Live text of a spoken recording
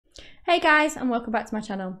Hey guys, and welcome back to my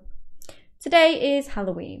channel. Today is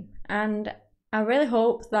Halloween and I really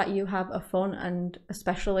hope that you have a fun and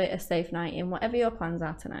especially a safe night in whatever your plans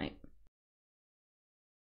are tonight.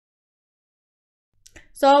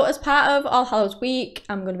 So as part of All Hallows week,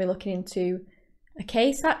 I'm going to be looking into a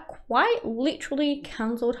case that quite literally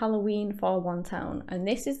cancelled Halloween for one town, and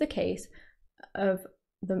this is the case of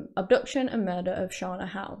the abduction and murder of Shauna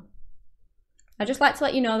Howe. I'd just like to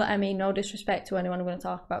let you know that I mean no disrespect to anyone I'm going to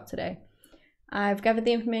talk about today. I've gathered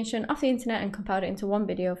the information off the internet and compiled it into one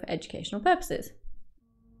video for educational purposes.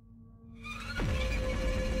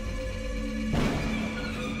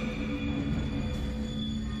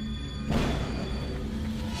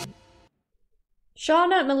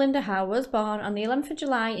 Shauna Melinda Howe was born on the 11th of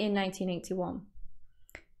July in 1981.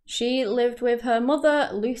 She lived with her mother,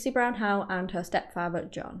 Lucy Brown Howe, and her stepfather,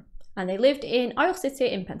 John, and they lived in Oil City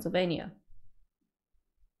in Pennsylvania.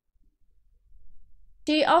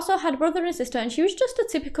 She also had a brother and a sister, and she was just a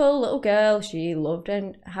typical little girl. She loved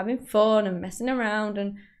having fun and messing around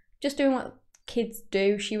and just doing what kids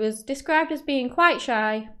do. She was described as being quite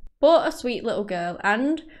shy, but a sweet little girl,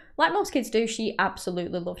 and like most kids do, she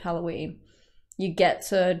absolutely loved Halloween. You get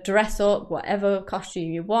to dress up whatever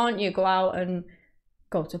costume you want, you go out and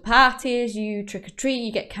go to parties, you trick-or-treat,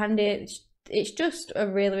 you get candy. It's just a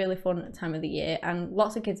really, really fun time of the year, and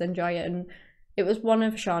lots of kids enjoy it, and it was one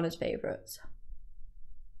of Shauna's favourites.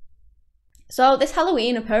 So this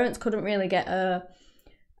Halloween, her parents couldn't really get a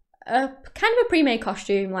kind of a pre-made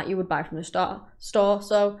costume like you would buy from the store,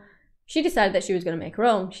 so she decided that she was going to make her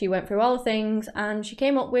own. She went through all the things and she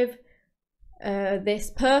came up with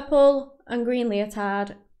this purple and green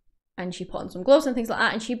leotard, and she put on some gloves and things like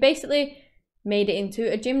that, and she basically made it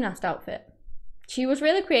into a gymnast outfit. She was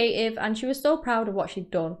really creative and she was so proud of what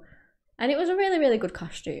she'd done, and it was a really, really good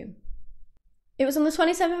costume. It was on the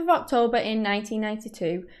 27th of October in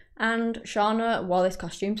 1992, and Shauna wore this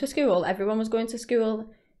costume to school. Everyone was going to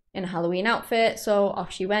school in a Halloween outfit, so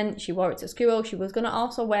off she went. She wore it to school. She was going to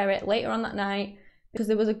also wear it later on that night because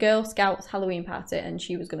there was a Girl Scouts Halloween party and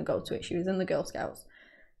she was going to go to it. She was in the Girl Scouts.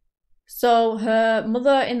 So her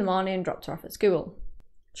mother in the morning dropped her off at school.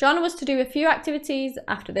 Shauna was to do a few activities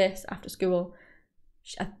after this, after school.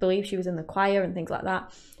 I believe she was in the choir and things like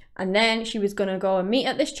that. And then she was going to go and meet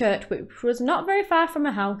at this church, which was not very far from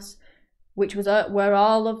her house, which was where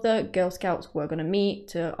all of the Girl Scouts were going to meet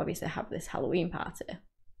to obviously have this Halloween party.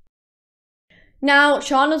 Now,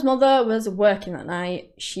 Shauna's mother was working that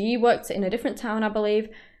night. She worked in a different town, I believe,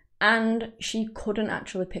 and she couldn't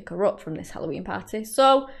actually pick her up from this Halloween party.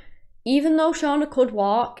 So even though Shauna could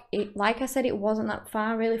walk, like I said, it wasn't that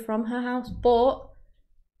far really from her house, but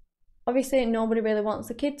obviously nobody really wants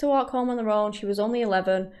the kid to walk home on their own. She was only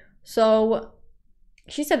 11, so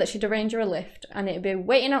she said that she'd arrange her a lift and it'd be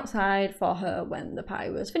waiting outside for her when the party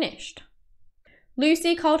was finished.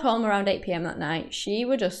 Lucy called home around 8 PM that night. She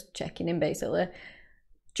was just checking in basically.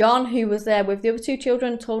 John, who was there with the other two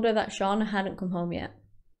children, told her that Shauna hadn't come home yet.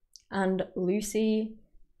 And Lucy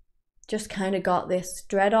just kind of got this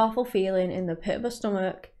dread awful feeling in the pit of her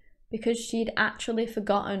stomach because she'd actually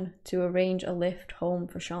forgotten to arrange a lift home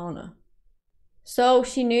for Shauna. So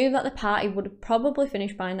she knew that the party would have probably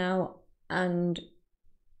finished by now, and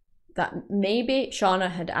that maybe Shauna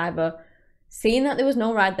had either seen that there was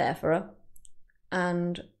no ride there for her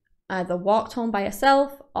and either walked home by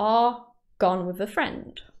herself or gone with a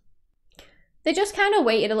friend. They just kind of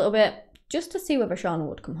waited a little bit just to see whether Shauna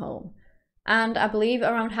would come home. And I believe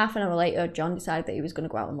around half an hour later, John decided that he was going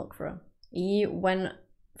to go out and look for her. He went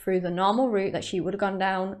through the normal route that she would have gone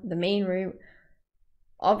down, the main route,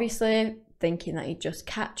 obviously thinking that he'd just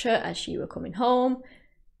catch her as she were coming home.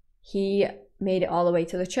 He made it all the way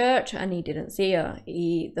to the church and he didn't see her.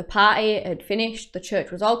 The party had finished, the church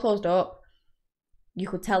was all closed up. You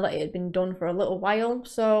could tell that it had been done for a little while,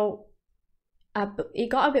 so he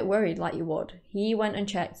got a bit worried, like you would. He went and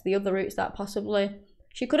checked the other routes that possibly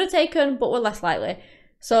she could have taken but were less likely.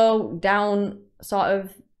 So down sort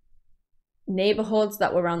of neighborhoods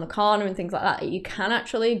that were around the corner and things like that, you can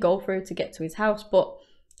actually go through to get to his house, but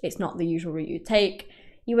it's not the usual route you take.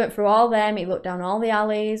 He went through all them, he looked down all the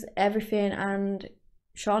alleys, everything, and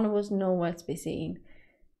Shauna was nowhere to be seen.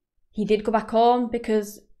 He did go back home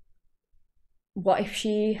because what if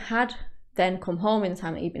she had then come home in the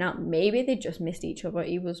time that he'd been out? Maybe they just missed each other.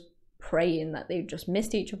 He was praying that they just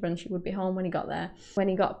missed each other and she would be home when he got there. When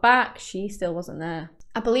he got back, she still wasn't there.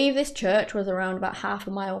 I believe this church was around about half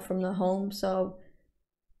a mile from their home, so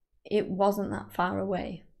it wasn't that far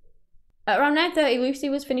away. At around 9:30, Lucy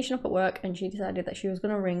was finishing up at work and she decided that she was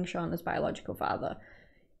going to ring Shauna's biological father.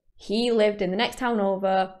 He lived in the next town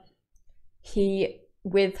over,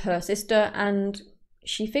 with her sister, and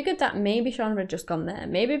she figured that maybe Shauna had just gone there.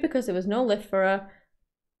 Maybe because there was no lift for her,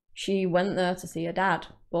 she went there to see her dad.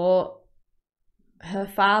 But her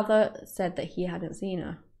father said that he hadn't seen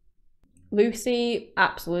her. Lucy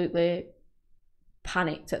absolutely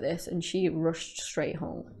panicked at this and she rushed straight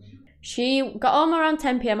home. She got home around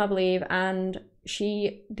 10 p.m, I believe, and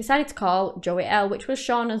she decided to call Joey L, which was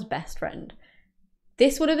Shauna's best friend.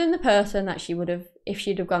 This would have been the person that she would have, if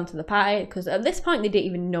she'd have gone to the party, because at this point they didn't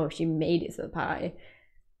even know if she made it to the party.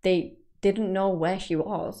 They didn't know where she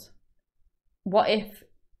was. What if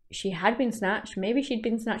she had been snatched? Maybe she'd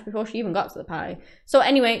been snatched before she even got to the party. So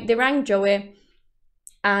anyway, they rang Joey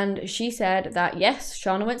and she said that yes,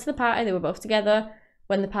 Shauna went to the party, they were both together.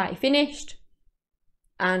 When the party finished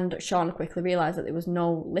and Shauna quickly realised that there was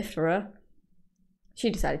no lift for her, she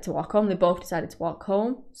decided to walk home. They both decided to walk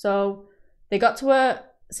home. So they got to a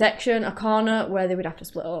section, a corner, where they would have to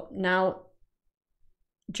split up. Now,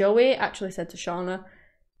 Joey actually said to Shauna,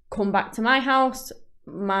 come back to my house.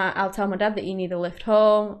 I'll tell my dad that you need a lift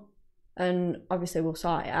home, and obviously we'll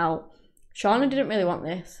sort it out. Shauna didn't really want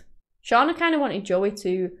this. Shauna kind of wanted Joey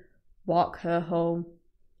to walk her home.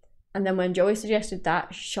 And then when Joey suggested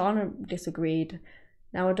that, Shauna disagreed.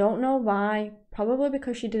 Now, I don't know why. Probably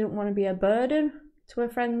because she didn't want to be a burden to her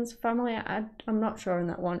friend's family. I'm not sure on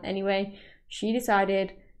that one. Anyway, she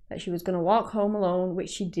decided that she was going to walk home alone, which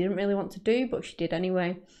she didn't really want to do, but she did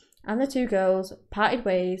anyway. And the two girls parted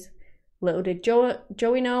ways. Little did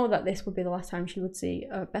Joey know that this would be the last time she would see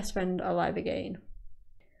her best friend alive again.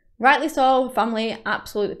 Rightly so, her family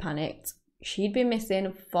absolutely panicked. She'd been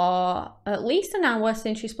missing for at least an hour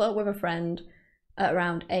since she split up with a friend at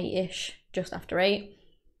around 8-ish, just after 8.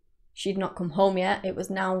 She'd not come home yet. It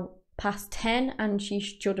was now past 10 and she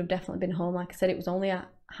should have definitely been home. Like I said, it was only a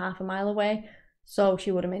half a mile away, so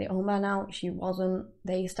she would have made it home by now. She wasn't.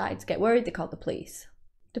 They started to get worried. They called the police.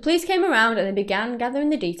 The police came around and they began gathering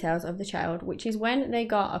the details of the child, which is when they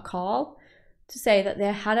got a call to say that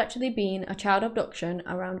there had actually been a child abduction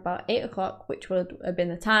around about 8 o'clock, which would have been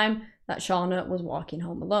the time that Shauna was walking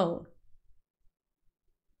home alone.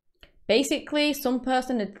 Basically, some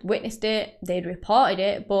person had witnessed it, they'd reported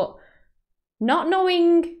it, but not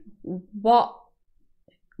knowing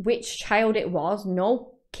which child it was,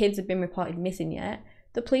 no kids had been reported missing yet,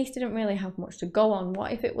 the police didn't really have much to go on.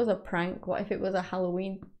 What if it was a prank? What if it was a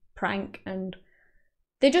Halloween prank? And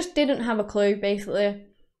they just didn't have a clue, basically.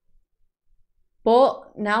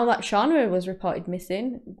 But now that Shauna was reported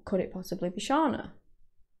missing, could it possibly be Shauna?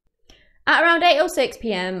 At around 8:06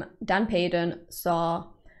 p.m, Dan Payden saw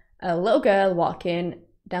a little girl walking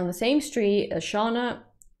down the same street as Shauna.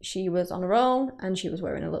 She was on her own and she was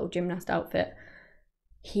wearing a little gymnast outfit.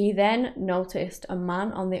 He then noticed a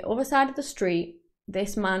man on the other side of the street.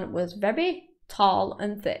 This man was very tall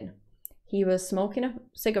and thin. He was smoking a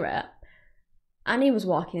cigarette and he was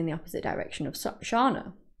walking in the opposite direction of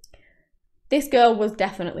Shauna. This girl was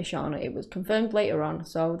definitely Shauna. It was confirmed later on,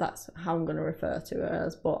 so that's how I'm going to refer to her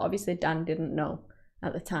as. But obviously Dan didn't know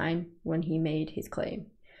at the time when he made his claim.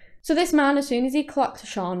 So this man, as soon as he clocked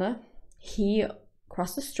Shauna, he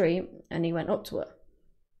crossed the street and he went up to her.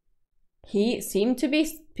 He seemed to be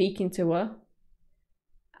speaking to her,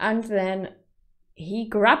 and then he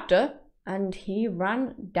grabbed her and he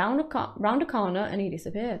ran down round a corner and he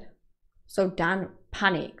disappeared. So Dan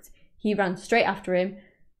panicked. He ran straight after him,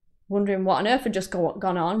 wondering what on earth had just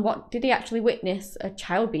gone on. What did he actually witness? A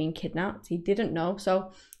child being kidnapped? He didn't know.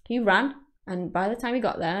 So he ran, and by the time he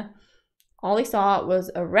got there, all he saw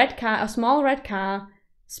was a small red car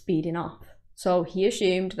speeding off. So he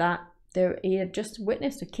assumed that he had just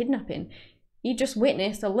witnessed a kidnapping. He just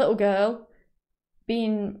witnessed a little girl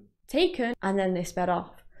being taken and then they sped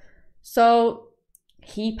off. So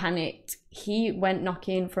he panicked. He went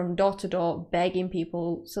knocking from door to door, begging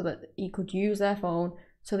people so that he could use their phone,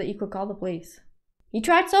 so that he could call the police. He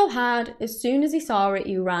tried so hard. As soon as he saw it,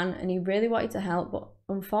 he ran and he really wanted to help, but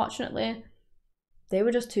unfortunately, they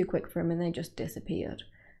were just too quick for him and they just disappeared.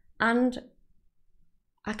 And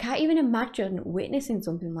I can't even imagine witnessing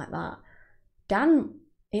something like that. Dan,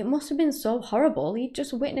 it must have been so horrible. He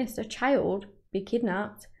just witnessed a child be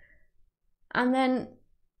kidnapped and then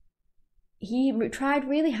he tried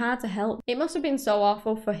really hard to help. It must have been so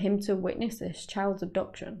awful for him to witness this child's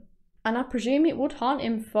abduction. And I presume it would haunt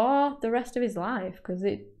him for the rest of his life, because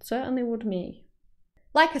it certainly would me.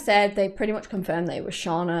 Like I said, they pretty much confirmed that it was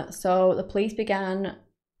Shauna, so the police began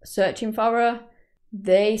searching for her.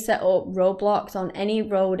 They set up roadblocks on any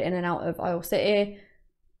road in and out of Oil City.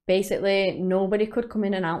 Basically, nobody could come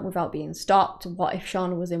in and out without being stopped. What if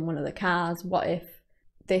Shauna was in one of the cars? What if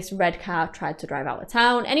this red car tried to drive out of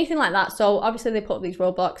town? Anything like that. So obviously they put up these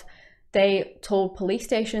roadblocks. They told police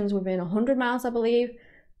stations within 100 miles, I believe,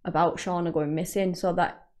 about Shauna going missing, so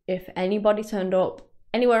that if anybody turned up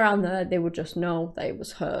anywhere around there, they would just know that it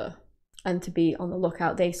was her and to be on the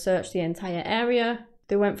lookout. They searched the entire area.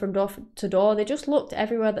 They went from door to door. They just looked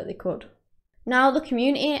everywhere that they could. Now, the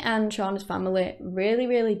community and Shauna's family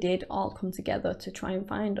really did all come together to try and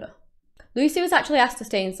find her. Lucy was actually asked to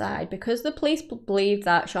stay inside because the police believed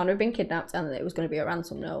that Shauna had been kidnapped and that it was going to be a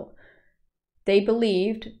ransom note. They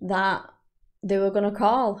believed that they were going to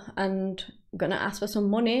call and going to ask for some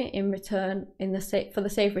money in return for the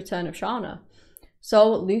safe return of Shauna.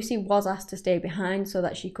 So Lucy was asked to stay behind so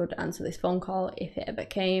that she could answer this phone call if it ever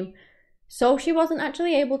came. So she wasn't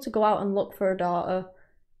actually able to go out and look for her daughter.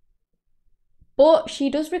 But she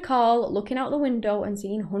does recall looking out the window and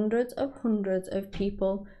seeing hundreds of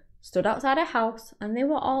people stood outside her house, and they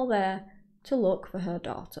were all there to look for her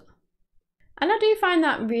daughter. And I do find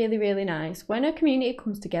that really nice. When a community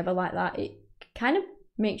comes together like that, it kind of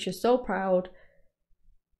makes you so proud,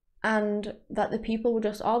 and that the people were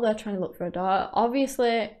just all there trying to look for her daughter.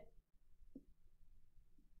 Obviously,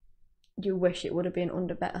 you wish it would have been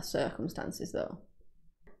under better circumstances though.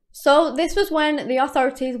 So this was when the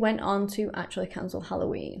authorities went on to actually cancel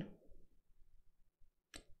Halloween.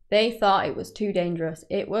 They thought it was too dangerous.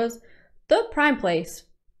 It was the prime place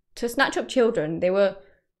to snatch up children. They were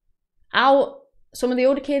out, some of the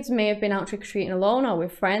older kids may have been out trick-or-treating alone or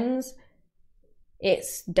with friends.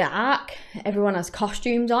 It's dark, everyone has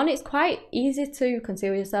costumes on, it's quite easy to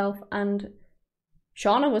conceal yourself, and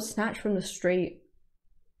Shauna was snatched from the street.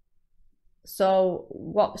 So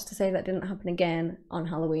what was to say that didn't happen again on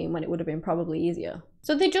Halloween when it would have been probably easier?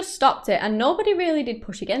 So they just stopped it, and nobody really did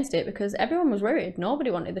push against it because everyone was worried. Nobody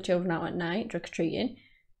wanted the children out at night trick-or-treating.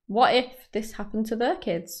 What if this happened to their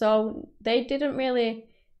kids? So they didn't really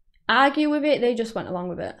argue with it, they just went along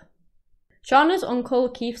with it. Shauna's uncle,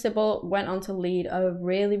 Keith Sybil, went on to lead a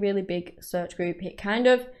really big search group. It kind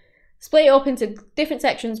of split it up into different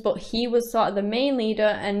sections, but he was sort of the main leader,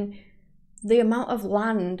 and the amount of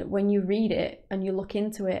land, when you read it and you look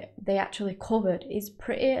into it, they actually covered is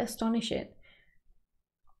pretty astonishing.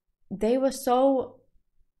 They were so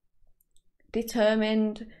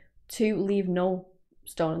determined to leave no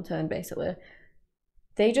stone unturned, basically.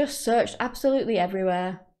 They just searched absolutely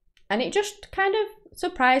everywhere, and it just kind of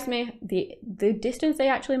surprised me the distance they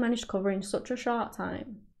actually managed to cover in such a short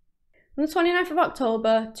time. On the 29th of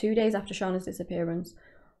October, 2 days after Shauna's disappearance,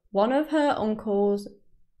 one of her uncle's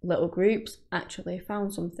little groups actually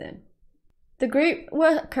found something. The group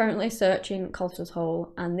were currently searching Coulter's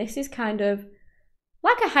Hole, and this is kind of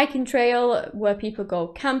like a hiking trail where people go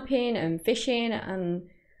camping and fishing, and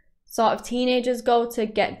sort of teenagers go to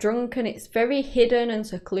get drunk, and it's very hidden and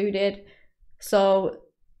secluded. So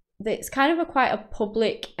it's kind of quite a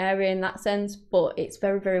public area in that sense, but it's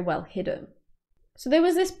very well hidden. So there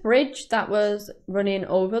was this bridge that was running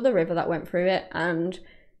over the river that went through it, and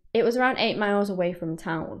it was around 8 miles away from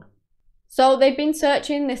town. So they'd been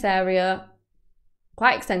searching this area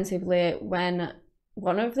quite extensively when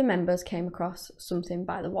one of the members came across something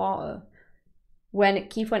by the water. When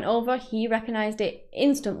Keith went over, he recognised it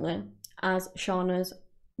instantly as Shauna's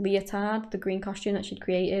leotard, the green costume that she'd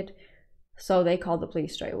created, so they called the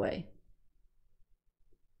police straight away.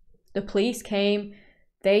 The police came,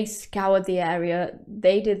 they scoured the area,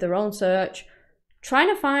 they did their own search, trying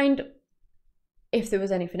to find if there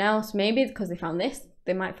was anything else. Maybe because they found this,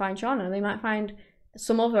 they might find Shauna, they might find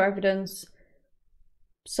some other evidence.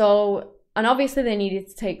 So, and obviously they needed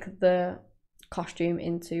to take the costume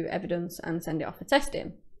into evidence and send it off for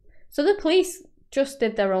testing. So the police just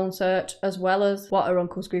did their own search as well as what her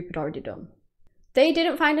uncle's group had already done. They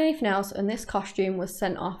didn't find anything else, and this costume was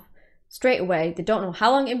sent off straight away. They don't know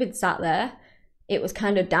how long it had been sat there. It was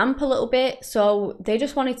kind of damp a little bit, so they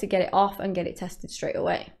just wanted to get it off and get it tested straight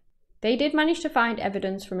away. They did manage to find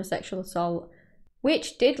evidence from a sexual assault,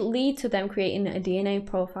 which did lead to them creating a DNA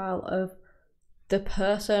profile of the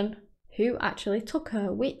person who actually took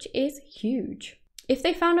her, which is huge. If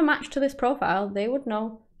they found a match to this profile, they would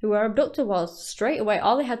know who her abductor was straight away.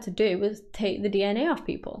 All they had to do was take the DNA off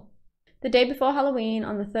people. The day before Halloween,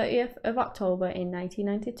 on the 30th of October in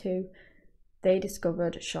 1992, they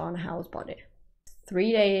discovered Shauna Howe's body,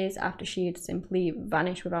 3 days after she had simply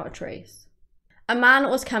vanished without a trace. A man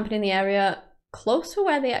was camping in the area close to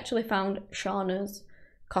where they actually found Shauna's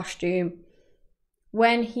costume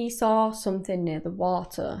when he saw something near the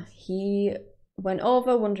water. He went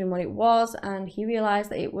over wondering what it was, and he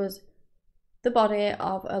realised that it was the body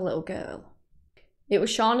of a little girl. It was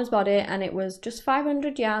Shauna's body, and it was just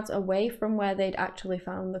 500 yards away from where they'd actually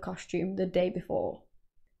found the costume the day before.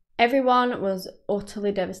 Everyone was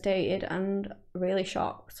utterly devastated and really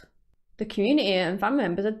shocked. The community and family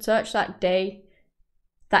members had searched that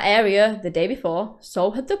area the day before,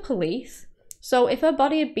 so had the police. So if her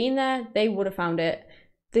body had been there, they would have found it.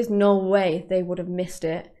 There's no way they would have missed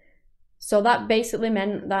it. So that basically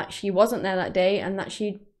meant that she wasn't there that day and that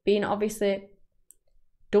she'd been obviously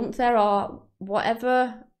dumped there or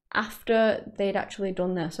whatever after they'd actually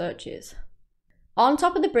done their searches. On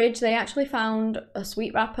top of the bridge, they actually found a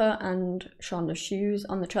sweet wrapper and Shauna's shoes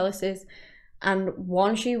on the trellises, and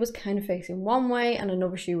one shoe was kind of facing one way and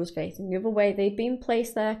another shoe was facing the other way. They'd been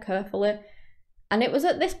placed there carefully, and it was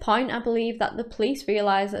at this point, I believe, that the police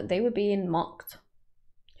realised that they were being mocked.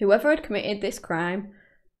 Whoever had committed this crime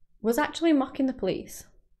was actually mocking the police.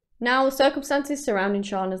 Now, the circumstances surrounding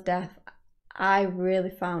Shauna's death, I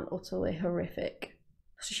really found utterly horrific.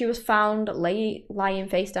 So she was found lying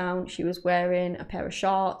face down. She was wearing a pair of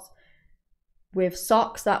shorts with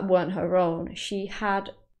socks that weren't her own. She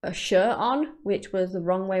had a shirt on, which was the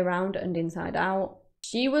wrong way round and inside out.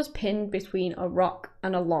 She was pinned between a rock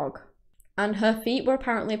and a log, and her feet were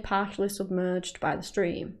apparently partially submerged by the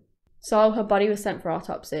stream. So her body was sent for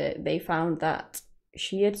autopsy. They found that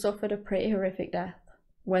she had suffered a pretty horrific death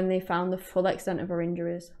when they found the full extent of her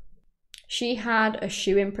injuries. She had a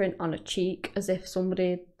shoe imprint on her cheek, as if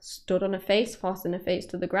somebody stood on her face, forcing her face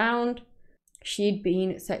to the ground. She'd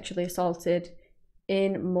been sexually assaulted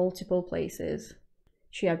in multiple places.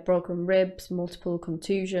 She had broken ribs, multiple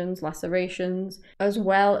contusions, lacerations, as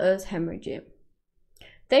well as hemorrhaging.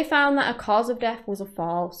 They found that a cause of death was a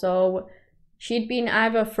fall, so she'd been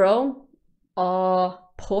either thrown or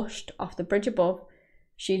pushed off the bridge above.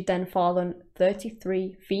 She'd then fallen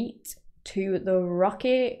 33 feet to the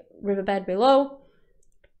rocky riverbed below,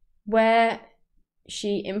 where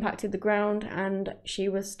she impacted the ground, and she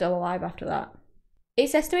was still alive after that.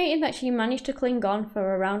 It's estimated that she managed to cling on for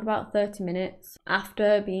around about 30 minutes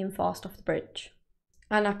after being forced off the bridge.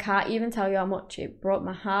 And I can't even tell you how much it broke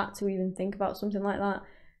my heart to even think about something like that.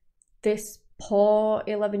 This poor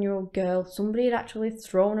 11-year-old girl, somebody had actually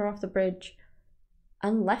thrown her off the bridge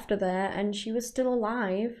and left her there, and she was still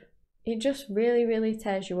alive. It just really, really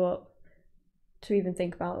tears you up to even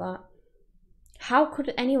think about that. How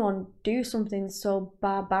could anyone do something so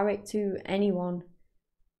barbaric to anyone,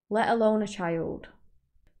 let alone a child?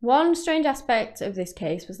 One strange aspect of this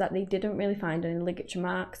case was that they didn't really find any ligature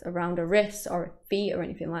marks around her wrists or her feet or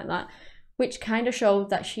anything like that, which kind of showed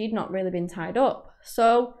that she'd not really been tied up.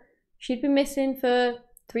 So she'd been missing for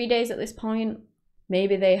 3 days at this point.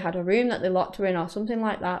 Maybe they had a room that they locked her in or something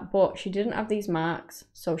like that, but she didn't have these marks,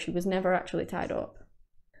 so she was never actually tied up.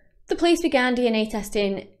 The police began DNA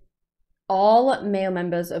testing all male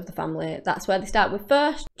members of the family. That's where they start with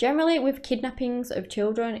first. Generally, with kidnappings of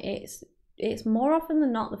children, it's more often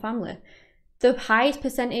than not the family. The highest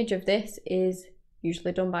percentage of this is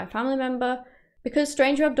usually done by a family member, because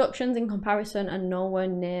stranger abductions in comparison are nowhere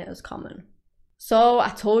near as common. So I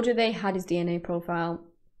told you they had his DNA profile.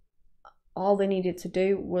 All they needed to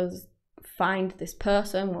do was find this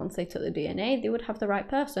person. Once they took the DNA, they would have the right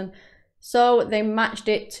person. So they matched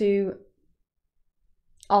it to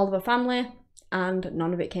all of her family, and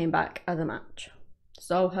none of it came back as a match.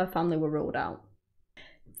 So her family were ruled out.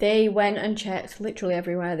 They went and checked literally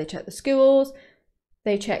everywhere. They checked the schools,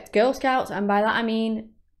 they checked Girl Scouts, and by that I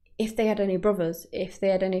mean if they had any brothers, if they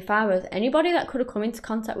had any fathers, anybody that could have come into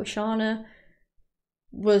contact with Shauna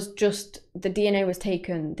was just, the DNA was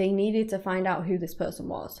taken. They needed to find out who this person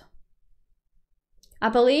was. I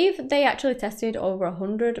believe they actually tested over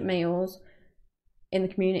 100 males in the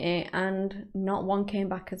community and not one came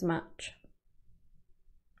back as a match.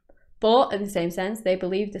 But in the same sense, they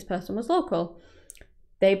believed this person was local.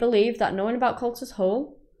 They believed that knowing about Coulter's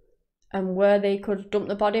Hole and where they could dump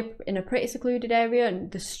the body in a pretty secluded area,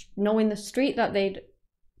 and knowing the street that they'd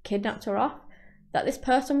kidnapped her off, that this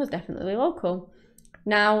person was definitely local.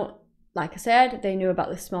 Now, like I said, they knew about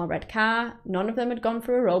this small red car. None of them had gone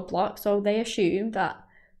through a roadblock, so they assumed that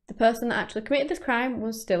the person that actually committed this crime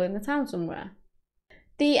was still in the town somewhere.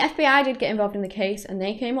 The FBI did get involved in the case, and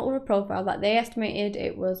they came up with a profile that they estimated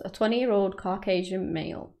it was a 20-year-old Caucasian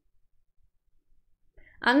male,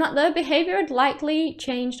 and that their behaviour had likely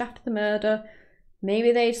changed after the murder.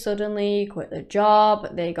 Maybe they suddenly quit their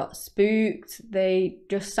job, they got spooked, they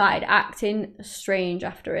just started acting strange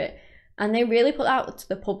after it. And they really put out to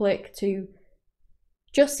the public to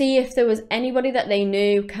just see if there was anybody that they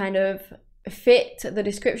knew kind of fit the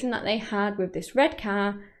description that they had with this red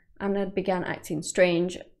car and had began acting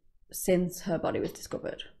strange since her body was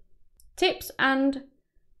discovered. Tips and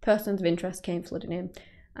persons of interest came flooding in.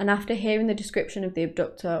 And after hearing the description of the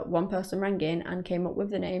abductor, one person rang in and came up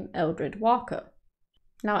with the name Eldred Walker.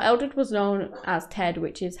 Now, Eldred was known as Ted,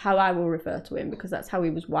 which is how I will refer to him because that's how he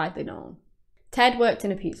was widely known. Ted worked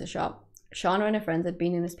in a pizza shop. Shauna and her friends had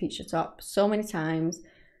been in this pizza shop so many times,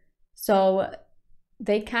 so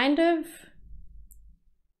they kind of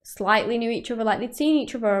slightly knew each other, like they'd seen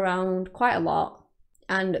each other around quite a lot,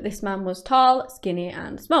 and this man was tall, skinny,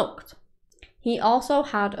 and smoked. He also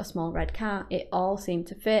had a small red car. It all seemed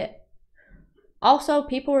to fit. Also,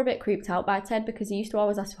 people were a bit creeped out by Ted because he used to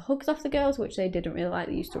always ask for hugs off the girls, which they didn't really like,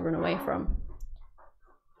 they used to run away from.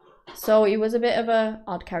 So he was a bit of an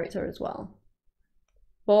odd character as well.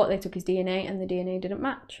 But they took his DNA and the DNA didn't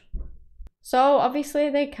match. So obviously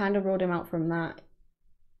they kind of ruled him out from that.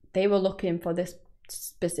 They were looking for this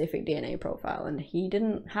specific DNA profile and he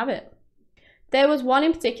didn't have it. There was one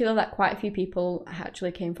in particular that quite a few people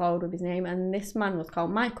actually came forward with his name, and this man was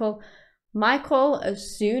called Michael. Michael,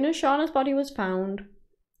 as soon as Shauna's body was found,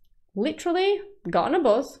 literally got on a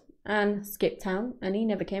bus and skipped town, and he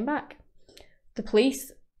never came back. The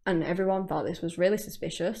police and everyone thought this was really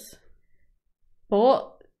suspicious, but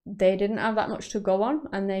they didn't have that much to go on,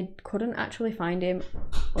 and they couldn't actually find him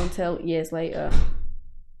until years later.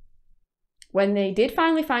 When they did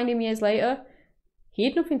finally find him years later, he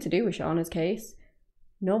had nothing to do with Shauna's case.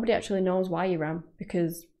 Nobody actually knows why he ran,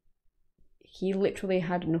 because he literally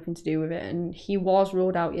had nothing to do with it, and he was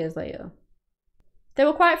ruled out years later. There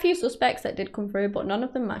were quite a few suspects that did come through, but none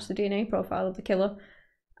of them matched the DNA profile of the killer,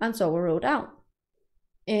 and so were ruled out.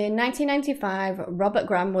 In 1995, Robert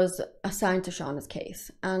Graham was assigned to Shauna's case,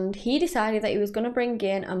 and he decided that he was going to bring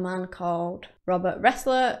in a man called Robert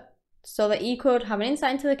Ressler so that he could have an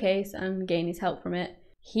insight into the case and gain his help from it.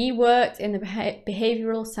 He worked in the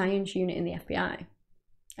behavioural science unit in the FBI,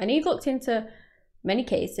 and he'd looked into many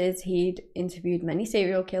cases, he'd interviewed many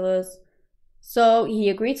serial killers, so he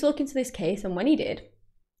agreed to look into this case, and when he did,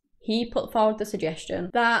 he put forward the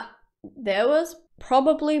suggestion that there was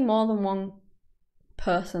probably more than one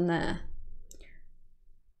person there.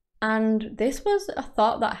 And this was a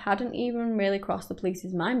thought that hadn't even really crossed the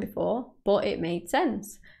police's mind before, but it made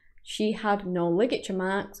sense. She had no ligature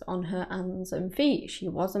marks on her hands and feet. She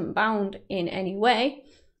wasn't bound in any way.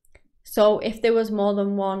 So if there was more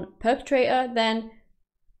than one perpetrator, then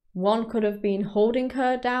one could have been holding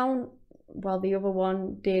her down while the other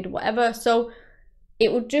one did whatever. So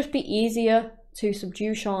it would just be easier to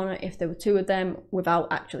subdue Shauna if there were two of them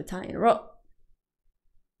without actually tying her up.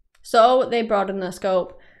 So they broadened their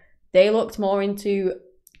scope. They looked more into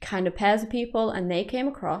kind of pairs of people, and they came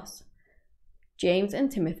across James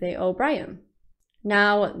and Timothy O'Brien.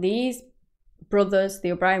 Now, these brothers,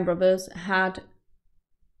 the O'Brien brothers, had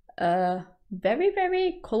a very,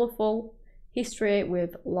 very colourful history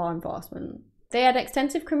with law enforcement. They had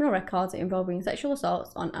extensive criminal records involving sexual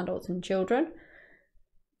assaults on adults and children.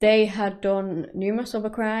 They had done numerous other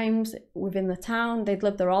crimes within the town. They'd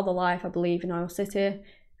lived there all their life, I believe, in Oil City,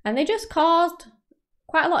 and they just caused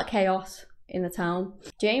quite a lot of chaos in the town.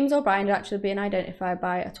 James O'Brien had actually been identified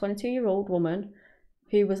by a 22-year-old woman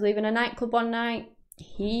who was leaving a nightclub one night.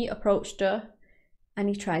 He approached her and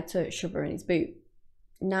he tried to shove her in his boot.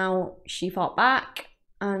 Now, she fought back,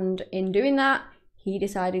 and in doing that, he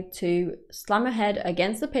decided to slam her head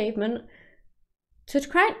against the pavement to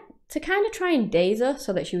kind of try and daze her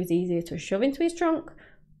so that she was easier to shove into his trunk.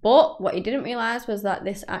 But what he didn't realise was that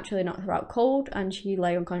this actually knocked her out cold, and she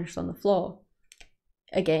lay unconscious on the floor.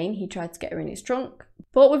 Again, he tried to get her in his trunk,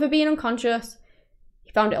 but with her being unconscious,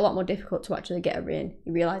 he found it a lot more difficult to actually get her in.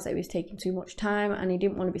 He realised that he was taking too much time and he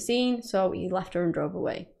didn't want to be seen, so he left her and drove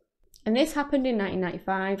away. And this happened in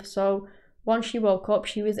 1995, so once she woke up,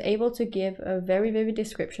 she was able to give a very vivid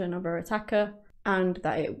description of her attacker, and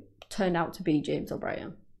that it turned out to be James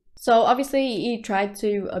O'Brien. So obviously he tried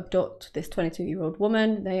to abduct this 22-year-old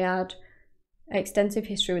woman. They had extensive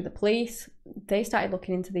history with the police. They started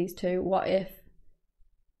looking into these two. What if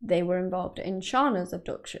they were involved in Shauna's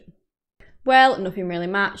abduction? Well, nothing really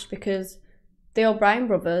matched, because the O'Brien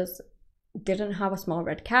brothers didn't have a small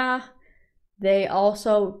red car. They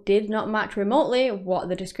also did not match remotely what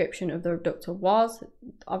the description of the abductor was.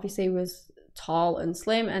 Obviously, he was tall and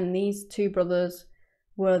slim, and these two brothers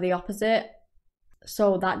were the opposite.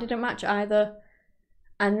 So that didn't match either.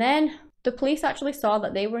 And then the police actually saw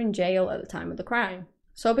that they were in jail at the time of the crime.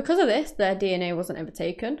 So because of this, their DNA wasn't ever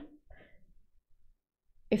taken.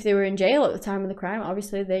 If they were in jail at the time of the crime,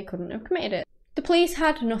 obviously they couldn't have committed it. The police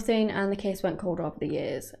had nothing, and the case went cold over the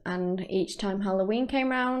years. And each time Halloween came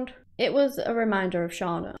round, it was a reminder of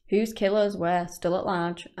Shauna, whose killers were still at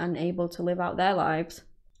large and able to live out their lives.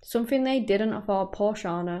 Something they didn't afford poor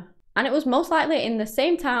Shauna. And it was most likely in the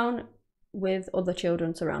same town with other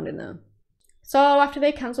children surrounding them. So after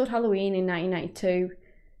they cancelled Halloween in 1992,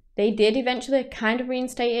 They did eventually kind of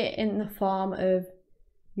reinstate it in the form of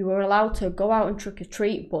you were allowed to go out and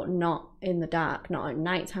trick-or-treat, but not in the dark, not at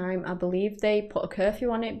night time. I believe they put a curfew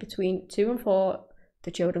on it between 2 and 4.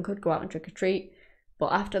 The children could go out and trick-or-treat,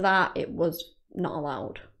 but after that, it was not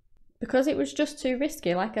allowed. Because it was just too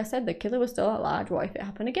risky. Like I said, the killer was still at large. What if it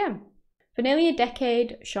happened again? For nearly a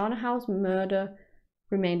decade, Shauna Howe's murder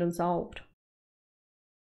remained unsolved.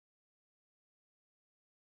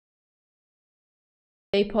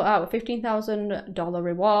 They put out a $15,000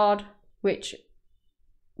 reward, which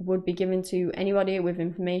would be given to anybody with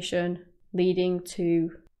information leading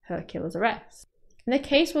to her killer's arrest. And the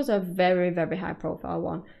case was a very, very high profile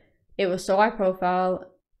one. It was so high profile,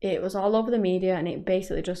 it was all over the media, and it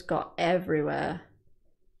basically just got everywhere.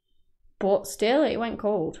 But still, it went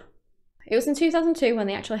cold. It was in 2002 when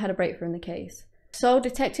they actually had a breakthrough in the case. So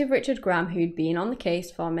Detective Richard Graham, who'd been on the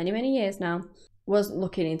case for many, many years now, was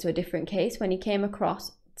looking into a different case when he came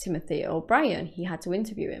across Timothy O'Brien. He had to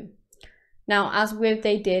interview him. Now, as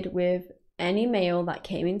they did with any male that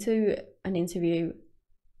came into an interview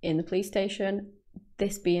in the police station,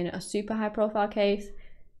 this being a super high profile case,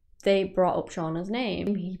 they brought up Shauna's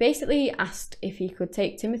name. He basically asked if he could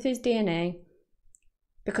take Timothy's DNA,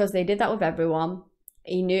 because they did that with everyone.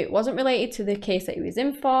 He knew it wasn't related to the case that he was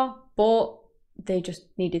in for, but they just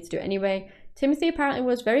needed to do it anyway. Timothy apparently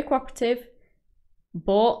was very cooperative,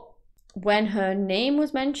 but when her name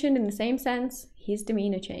was mentioned in the same sense, his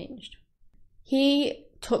demeanour changed. He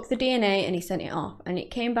took the DNA and he sent it off, and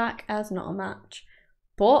it came back as not a match.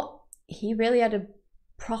 But he really had a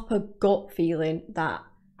proper gut feeling that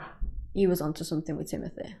he was onto something with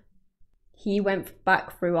Timothy. He went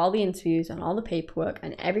back through all the interviews and all the paperwork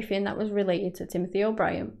and everything that was related to Timothy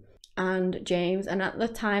O'Brien and James, and at the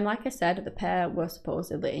time, like I said, the pair were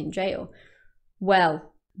supposedly in jail.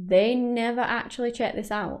 Well, they never actually checked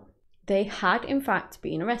this out. They had in fact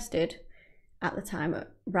been arrested at the time,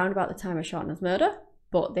 around about the time of Shauna's murder,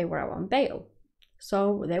 but they were out on bail.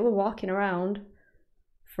 So they were walking around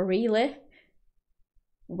freely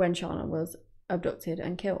when Shauna was abducted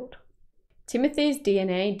and killed. Timothy's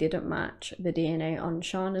DNA didn't match the DNA on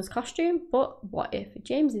Shauna's costume, but what if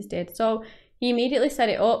James's did? So he immediately set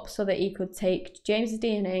it up so that he could take James's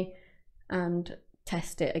DNA and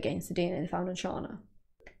test it against the DNA they found on Shauna.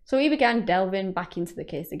 So he began delving back into the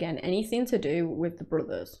case again, anything to do with the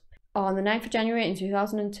brothers. On the 9th of January in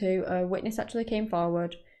 2002, a witness actually came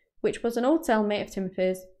forward, which was an old cellmate of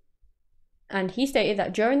Timothy's, and he stated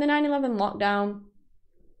that during the 9/11 lockdown,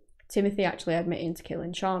 Timothy actually admitted to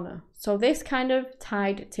killing Shauna. So this kind of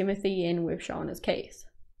tied Timothy in with Shauna's case.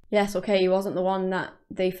 Yes, okay, he wasn't the one that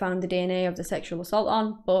they found the DNA of the sexual assault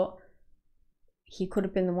on, but he could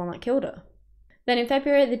have been the one that killed her. Then in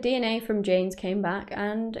February, the DNA from James came back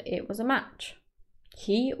and it was a match.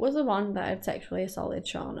 He was the one that had sexually assaulted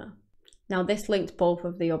Shauna. Now this linked both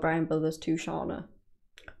of the O'Brien brothers to Shauna.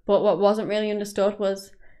 But what wasn't really understood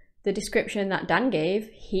was the description that Dan gave.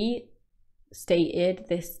 He stated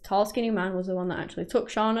this tall skinny man was the one that actually took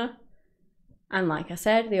Shauna, and like I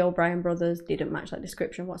said, the O'Brien brothers didn't match that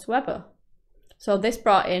description whatsoever. So this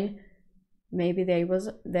brought in maybe there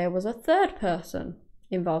was a third person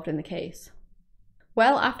involved in the case.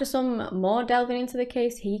 Well, after some more delving into the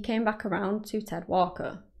case, he came back around to Ted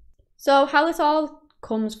Walker. So how this all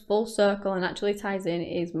comes full circle and actually ties in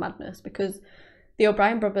is madness, because the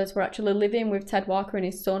O'Brien brothers were actually living with Ted Walker and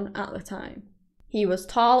his son at the time. He was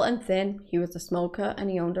tall and thin, he was a smoker, and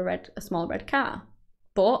he owned a small red car.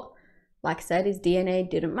 But, like I said, his DNA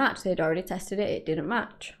didn't match. They'd already tested it, it didn't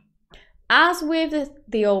match. As with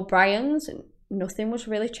the O'Briens, nothing was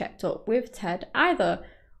really checked up with Ted either.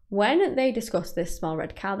 When they discussed this small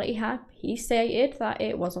red car that he had, he stated that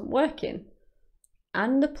it wasn't working.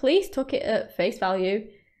 And the police took it at face value.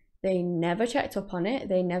 They never checked up on it.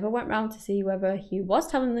 They never went round to see whether he was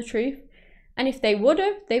telling the truth. And if they would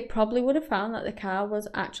have, they probably would have found that the car was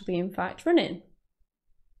actually in fact running.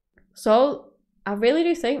 So I really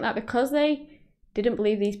do think that because they didn't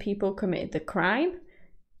believe these people committed the crime,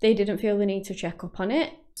 they didn't feel the need to check up on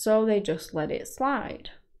it, so they just let it slide.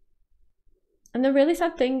 And the really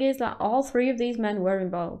sad thing is that all three of these men were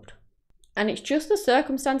involved. And it's just the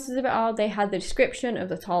circumstances of it all. They had the description of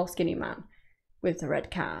the tall skinny man with the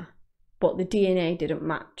red car, but the DNA didn't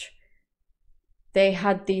match. They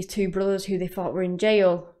had these two brothers who they thought were in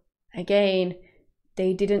jail. Again,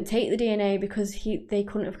 they didn't take the DNA because they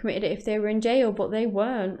couldn't have committed it if they were in jail, but they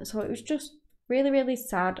weren't. So it was just really, really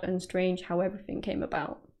sad and strange how everything came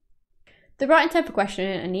about. They brought in Ted for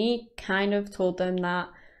questioning, and he kind of told them that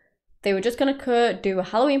they were just going to do a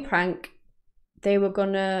Halloween prank. They were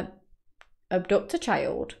going to abduct a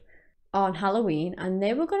child, on Halloween, and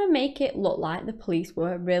they were going to make it look like the police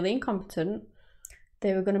were really incompetent.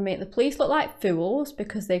 They were going to make the police look like fools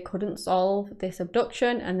because they couldn't solve this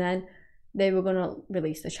abduction, and then they were going to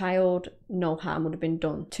release the child. No harm would have been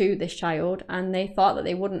done to this child, and they thought that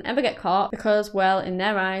they wouldn't ever get caught because, well, in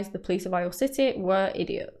their eyes, the police of Iowa City were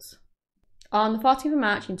idiots. On the 14th of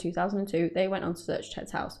March in 2002, they went on to search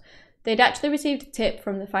Ted's house. They'd actually received a tip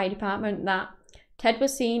from the fire department that Ted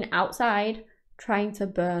was seen outside trying to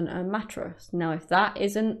burn a mattress. Now, if that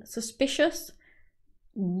isn't suspicious,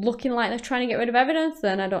 looking like they're trying to get rid of evidence,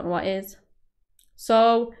 then I don't know what is.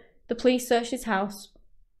 So the police searched his house,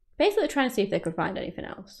 basically trying to see if they could find anything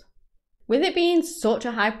else. With it being such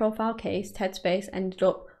a high profile case, Ted's face ended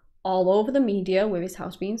up all over the media with his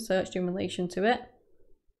house being searched in relation to it.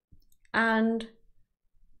 And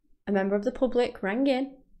a member of the public rang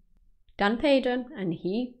in, Dan Payden, and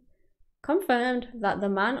he confirmed that the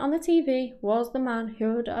man on the TV was the man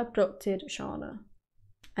who had abducted Shauna.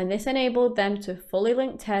 And this enabled them to fully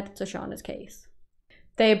link Ted to Shauna's case.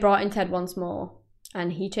 They brought in Ted once more,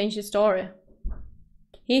 and he changed his story.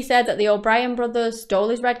 He said that the O'Brien brothers stole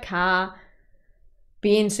his red car.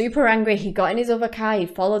 Being super angry, he got in his other car, he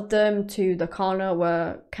followed them to the corner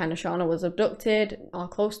where kind of Shauna was abducted, or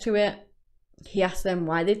close to it. He asked them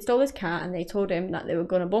why they'd stole his car, and they told him that they were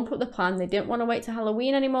going to bump up the plan. They didn't want to wait till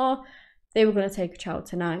Halloween anymore. They were going to take a child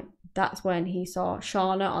tonight. That's when he saw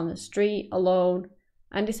Shauna on the street alone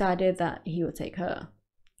and decided that he would take her.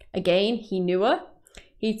 Again, he knew her.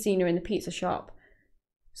 He'd seen her in the pizza shop.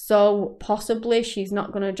 So possibly she's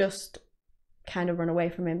not going to just kind of run away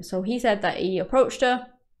from him. So he said that he approached her.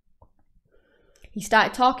 He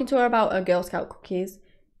started talking to her about her Girl Scout cookies,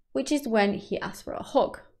 which is when he asked for a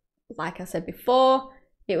hug. Like I said before,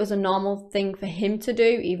 it was a normal thing for him to do,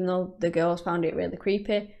 even though the girls found it really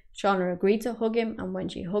creepy. Shauna agreed to hug him, and when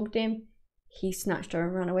she hugged him, he snatched her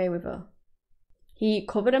and ran away with her. He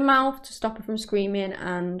covered her mouth to stop her from screaming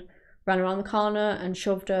and ran around the corner and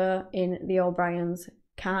shoved her in the O'Brien's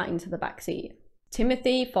car into the back seat.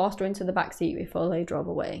 Timothy forced her into the back seat before they drove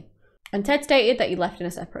away, and Ted stated that he left in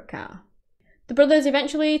a separate car. The brothers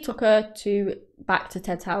eventually took her back to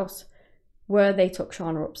Ted's house, where they took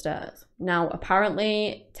Shauna upstairs. Now,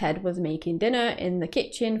 apparently, Ted was making dinner in the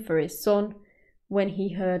kitchen for his son when he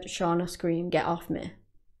heard Shauna scream, "Get off me."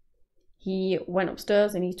 He went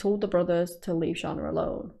upstairs and he told the brothers to leave Shauna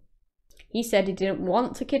alone. He said he didn't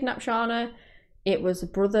want to kidnap Shauna. It was the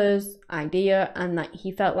brothers' idea, and that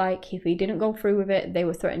he felt like if he didn't go through with it, they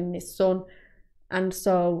were threatening his son, and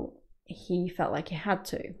so he felt like he had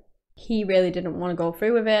to. He really didn't want to go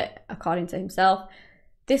through with it, according to himself.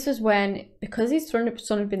 This was when, because his son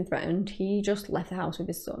had been threatened, he just left the house with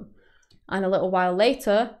his son. And a little while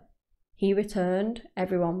later, he returned.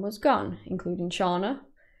 Everyone was gone, including Shauna.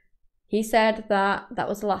 He said that that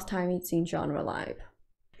was the last time he'd seen Shauna alive.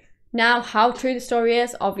 Now, how true the story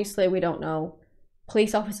is, obviously we don't know.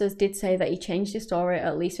 Police officers did say that he changed his story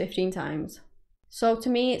at least 15 times. So to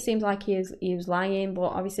me, it seems like he was lying,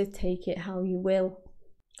 but obviously take it how you will.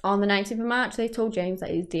 On the 19th of March, they told James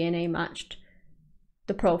that his DNA matched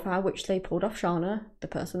the profile which they pulled off Shauna, the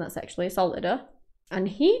person that sexually assaulted her, and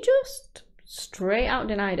he just straight out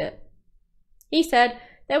denied it. He said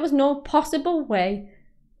there was no possible way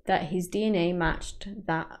that his DNA matched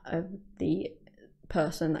that of the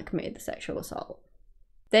person that committed the sexual assault.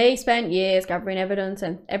 They spent years gathering evidence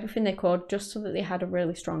and everything they could just so that they had a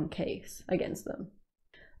really strong case against them.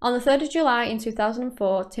 On the 3rd of July in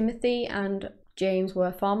 2004, Timothy and James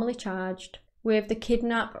were formally charged with the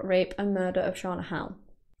kidnap, rape and murder of Shauna Howe,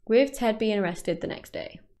 with Ted being arrested the next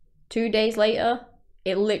day. 2 days later,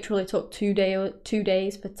 it literally took 2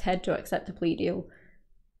 days for Ted to accept a plea deal,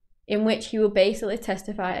 in which he would basically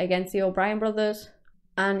testify against the O'Brien brothers,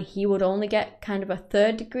 and he would only get kind of a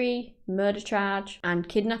 3rd-degree murder charge and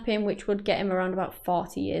kidnapping, which would get him around about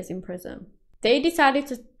 40 years in prison. They decided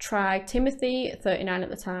to try Timothy, 39 at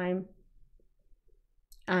the time,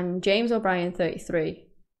 and James O'Brien, 33.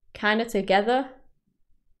 Kind of together,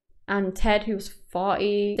 and Ted, who was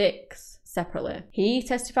 46, separately. He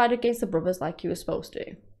testified against the brothers like he was supposed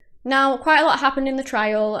to. Now, quite a lot happened in the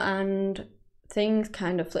trial, and things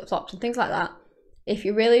kind of flip-flopped and things like that. If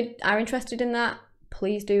you really are interested in that,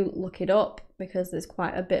 please do look it up, because there's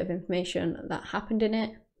quite a bit of information that happened in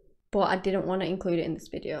it, but I didn't want to include it in this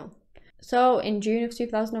video. So in June of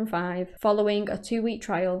 2005, following a 2-week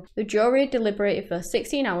trial, the jury deliberated for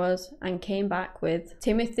 16 hours and came back with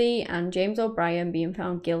Timothy and James O'Brien being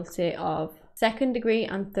found guilty of 2nd-degree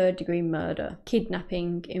and 3rd-degree murder,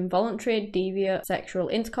 kidnapping, involuntary deviant sexual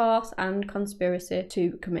intercourse, and conspiracy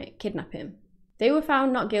to commit kidnapping. They were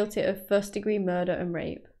found not guilty of 1st-degree murder and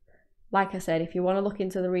rape. like I said, if you want to look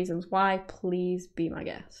into the reasons why, please be my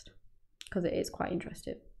guest, because it is quite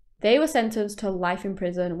interesting. They were sentenced to life in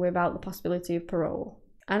prison without the possibility of parole.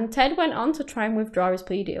 And Ted went on to try and withdraw his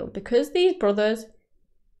plea deal because these brothers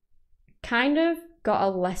kind of got a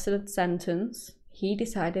lesser sentence. He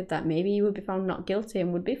decided that maybe he would be found not guilty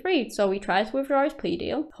and would be freed. So he tried to withdraw his plea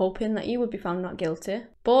deal, hoping that he would be found not guilty.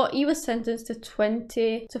 But he was sentenced to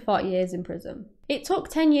 20 to 40 years in prison. It took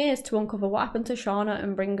 10 years to uncover what happened to Shauna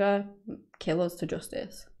and bring her killers to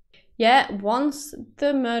justice. Yet, once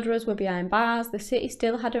the murderers were behind bars, the city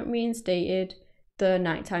still hadn't reinstated the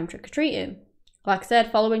nighttime trick-or-treating. Like I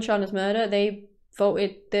said, following Shauna's murder,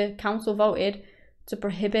 the council voted to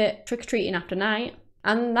prohibit trick-or-treating after night,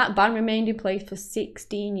 and that ban remained in place for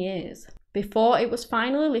 16 years before it was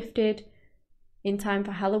finally lifted in time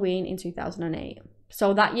for Halloween in 2008.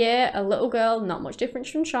 So that year, a little girl, not much different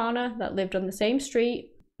from Shauna, that lived on the same street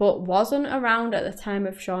but wasn't around at the time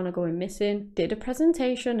of Shauna going missing, did a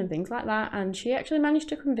presentation and things like that, and she actually managed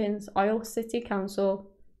to convince Oil City Council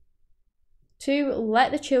to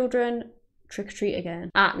let the children trick-or-treat again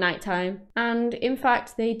at night time. And in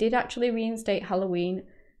fact, they did actually reinstate Halloween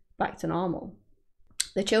back to normal.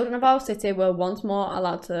 The children of Oil City were once more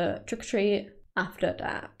allowed to trick-or-treat after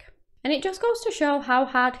dark. And it just goes to show how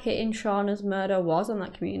hard-hitting Shauna's murder was on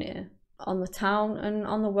that community, on the town and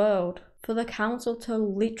on the world. For the council to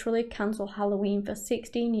literally cancel Halloween for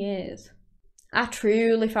 16 years. I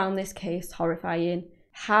truly found this case horrifying.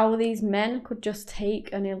 How these men could just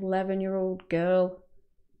take an 11-year-old girl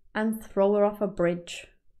and throw her off a bridge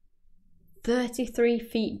 33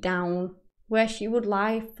 feet down, where she would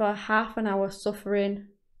lie for half an hour suffering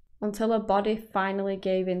until her body finally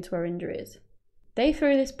gave in to her injuries. They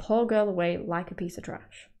threw this poor girl away like a piece of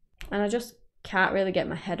trash, and I just can't really get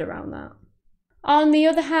my head around that. On the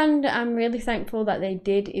other hand, I'm really thankful that they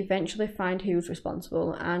did eventually find who was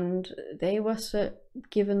responsible and they were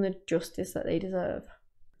given the justice that they deserve.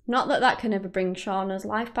 Not that that can ever bring Shauna's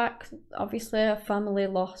life back. Obviously, her family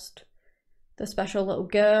lost the special little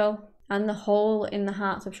girl, and the hole in the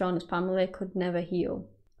hearts of Shauna's family could never heal.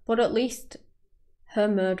 But at least her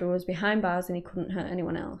murderer was behind bars and he couldn't hurt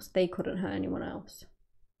anyone else. They couldn't hurt anyone else.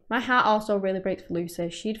 My heart also really breaks for Lucy.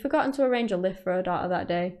 She'd forgotten to arrange a lift for her daughter that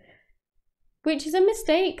day, which is a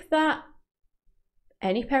mistake that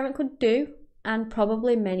any parent could do, and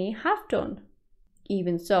probably many have done.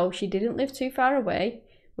 Even so, she didn't live too far away,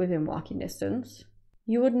 within walking distance.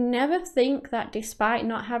 You would never think that despite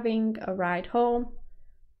not having a ride home,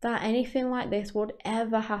 that anything like this would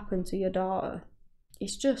ever happen to your daughter.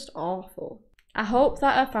 It's just awful. I hope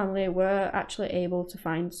that her family were actually able to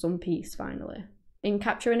find some peace finally in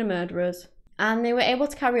capturing the murderers, and they were able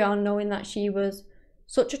to carry on knowing that she was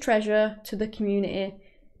such a treasure to the community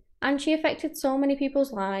and she affected so many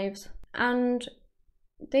people's lives, and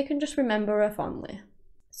they can just remember her fondly.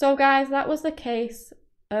 So guys, that was the case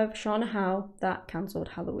of Shauna Howe that cancelled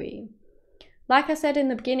Halloween. Like I said in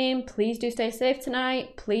the beginning, please do stay safe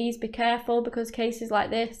tonight. Please be careful, because cases like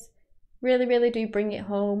this really do bring it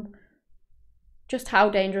home just how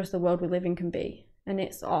dangerous the world we live in can be, and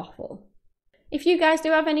it's awful. If you guys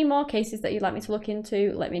do have any more cases that you'd like me to look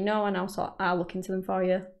into, let me know and I'll look into them for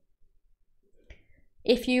you.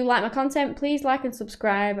 If you like my content, please like and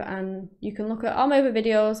subscribe, and you can look at all my other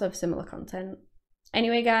videos of similar content.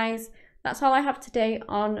 Anyway guys, that's all I have today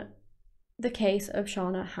on the case of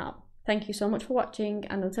Shauna Howe. Thank you so much for watching,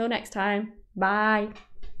 and until next time, bye!